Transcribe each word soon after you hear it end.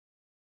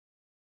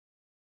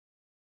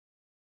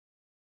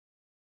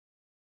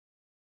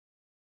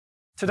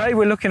Today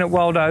we're looking at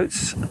wild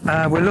oats.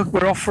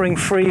 We're offering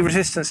free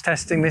resistance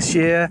testing this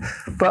year,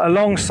 but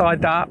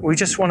alongside that we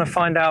just want to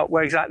find out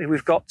where exactly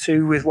we've got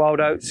to with wild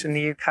oats in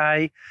the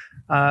UK.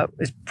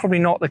 It's probably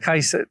not the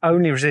case that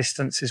only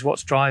resistance is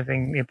what's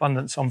driving the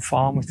abundance on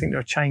farm. We think there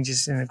are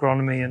changes in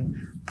agronomy and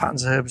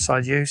patterns of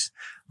herbicide use.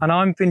 And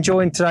I've been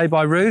joined today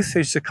by Ruth,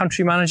 who's the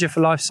country manager for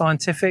Life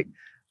Scientific.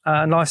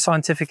 And Life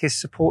Scientific is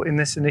supporting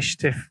this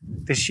initiative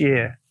this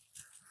year.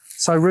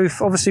 So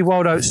Ruth, obviously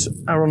wild oats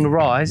are on the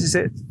rise. Is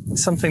it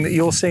something that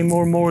you're seeing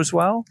more and more as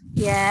well?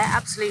 Yeah,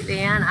 absolutely.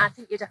 And I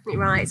think you're definitely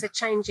right. It's a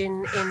change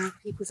in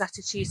people's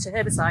attitudes to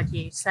herbicide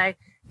use. So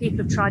people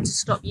have tried to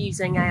stop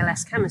using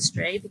ALS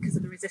chemistry because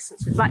of the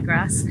resistance with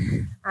blackgrass.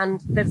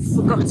 And they've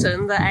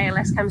forgotten that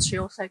ALS chemistry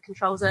also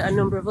controls a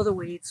number of other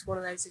weeds. One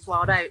of those is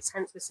wild oats.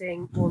 Hence, we're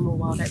seeing more and more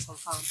wild oats on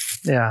farm.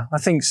 Yeah, I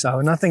think so.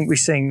 And I think we're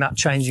seeing that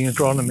changing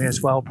agronomy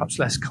as well, perhaps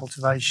less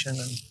cultivation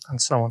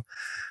and so on.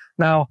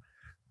 Now,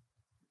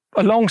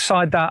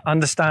 alongside that,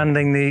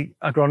 understanding the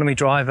agronomy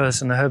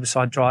drivers and the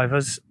herbicide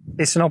drivers,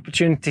 it's an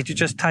opportunity to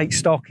just take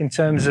stock in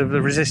terms of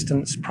the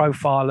resistance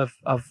profile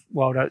of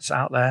wild oats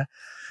out there.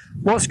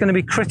 What's going to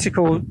be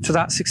critical to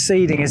that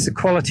succeeding is the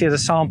quality of the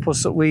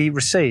samples that we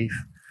receive.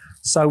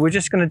 So we're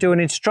just going to do an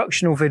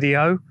instructional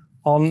video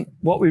on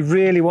what we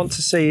really want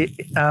to see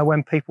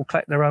when people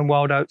collect their own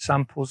wild oat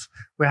samples.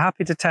 We're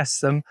happy to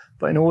test them,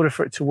 but in order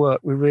for it to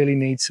work, we really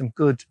need some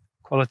good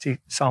quality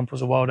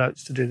samples of wild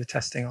oats to do the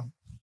testing on.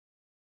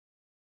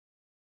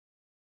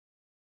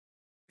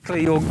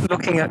 You're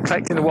looking at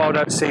collecting the wild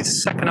oat seeds the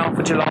second half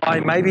of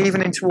July, maybe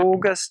even into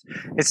August.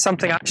 It's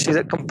something actually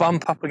that can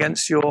bump up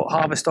against your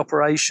harvest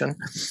operation.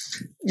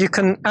 You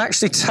can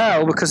actually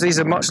tell, because these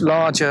are much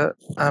larger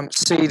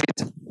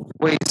seeded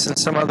weeds than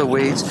some other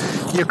weeds,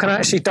 you can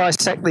actually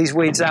dissect these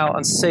weeds out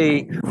and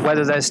see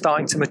whether they're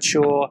starting to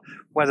mature,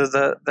 whether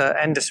the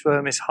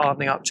endosperm is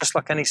hardening up, just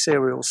like any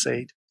cereal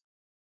seed.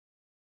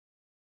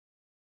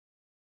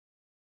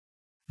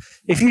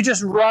 If you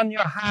just run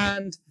your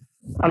hand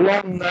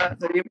along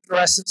the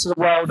inflorescence of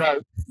the wild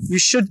oat, you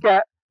should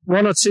get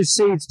one or two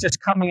seeds just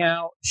coming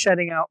out,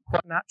 shedding out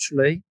quite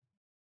naturally.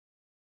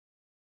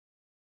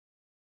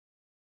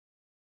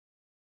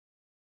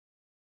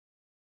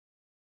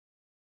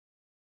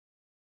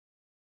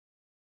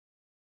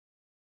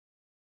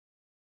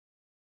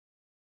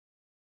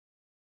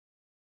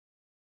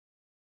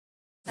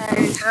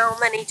 So how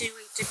many do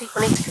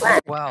people need to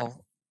collect?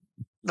 Well,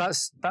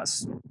 that's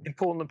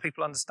important that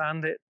people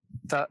understand it,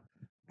 that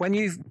when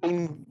you've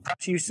been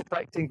perhaps used to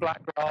collecting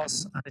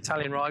blackgrass and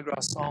Italian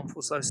ryegrass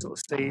samples, those sort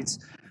of seeds,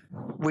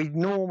 we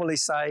normally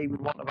say we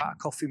want about a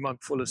coffee mug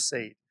full of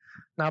seed.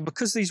 Now,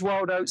 because these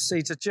wild oat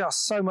seeds are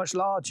just so much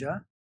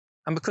larger,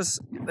 and because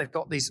they've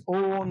got these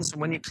awns,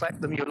 and when you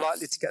collect them, you're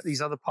likely to get these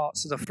other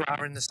parts of the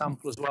flower in the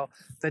sample as well,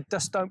 they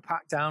just don't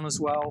pack down as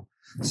well.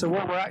 So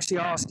what we're actually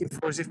asking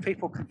for is if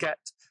people could get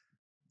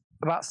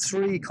about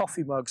 3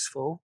 coffee mugs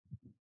full.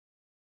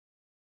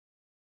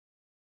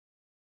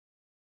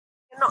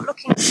 You're not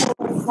looking for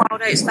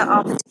wild oats that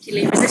are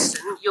particularly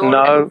resistant. You're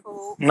looking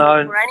for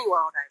any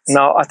wild oats.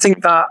 No, I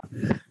think that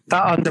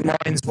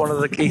undermines one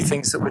of the key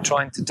things that we're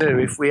trying to do.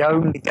 If we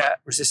only get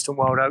resistant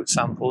wild oat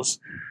samples,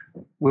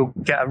 we'll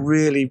get a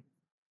really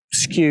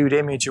skewed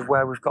image of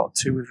where we've got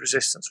to with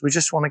resistance. We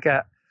just want to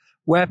get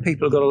where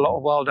people have got a lot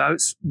of wild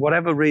oats,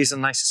 whatever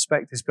reason they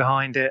suspect is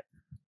behind it,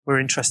 we're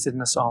interested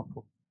in a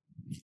sample.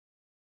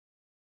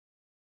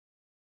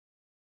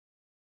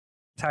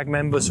 Tag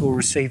members will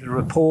receive a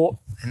report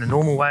in the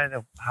normal way.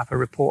 They'll have a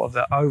report of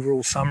their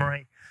overall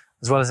summary,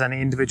 as well as any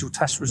individual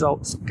test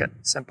results, get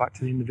sent back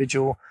to the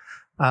individual,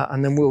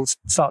 and then we'll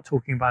start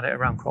talking about it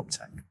around crop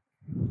tech.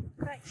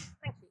 Great,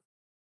 thank you.